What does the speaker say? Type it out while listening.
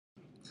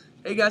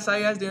Hey guys, how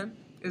you guys doing?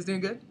 You guys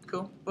doing good?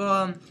 Cool.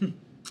 Well,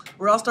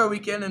 we're Allstar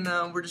Weekend,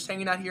 and we're just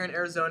hanging out here in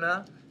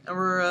Arizona, and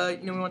we're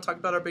we want to talk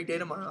about our big day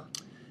tomorrow.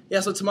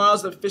 Yeah, so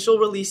tomorrow's the official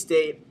release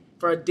date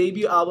for our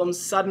debut album,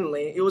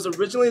 Suddenly. It was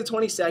originally the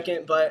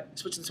 22nd, but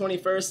switched to the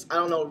 21st. I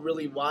don't know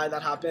really why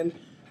that happened.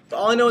 But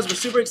all I know is we're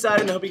super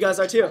excited, and I hope you guys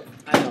are too.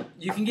 I know.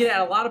 You can get it at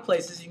a lot of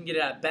places. You can get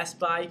it at Best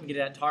Buy. You can get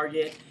it at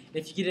Target. And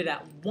if you get it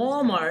at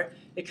Walmart,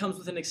 it comes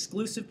with an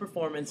exclusive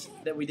performance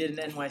that we did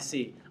in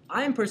NYC.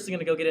 I am personally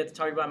going to go get it at the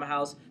Target by my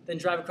house, then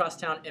drive across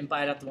town and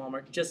buy it at the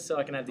Walmart just so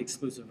I can have the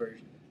exclusive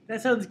version.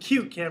 That sounds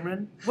cute,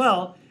 Cameron.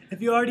 Well,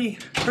 if you already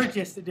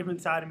purchased A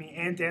Different Side of Me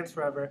and Dance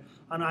Forever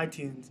on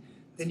iTunes,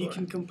 then you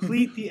can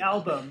complete the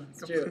album.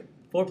 It's true.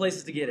 4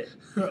 places to get it.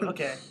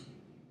 Okay.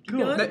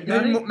 Cool. Good.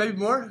 Maybe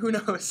more? Who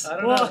knows? I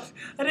don't know.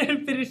 I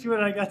didn't finish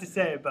what I got to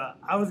say, but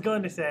I was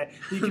going to say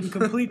you can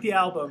complete the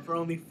album for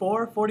only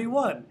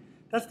 $4.41.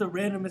 That's the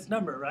randomest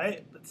number,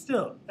 right? But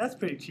still, that's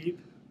pretty cheap.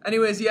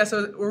 Anyways, yeah,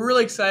 so we're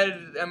really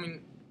excited. I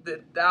mean,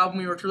 the album,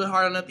 we worked really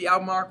hard on it. The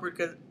album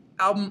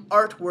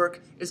artwork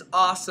is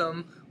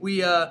awesome. We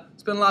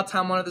spent a lot of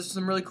time on it. There's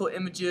some really cool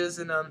images,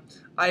 and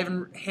I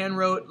even hand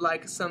wrote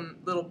like some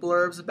little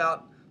blurbs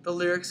about the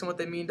lyrics and what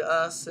they mean to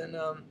us, and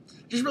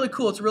just really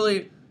cool. It's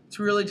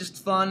really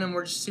just fun, and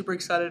we're just super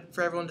excited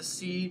for everyone to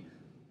see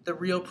the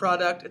real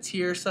product. It's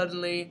here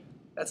suddenly.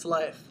 That's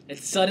life.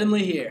 It's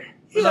suddenly here.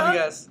 We love you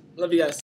guys. Love you guys.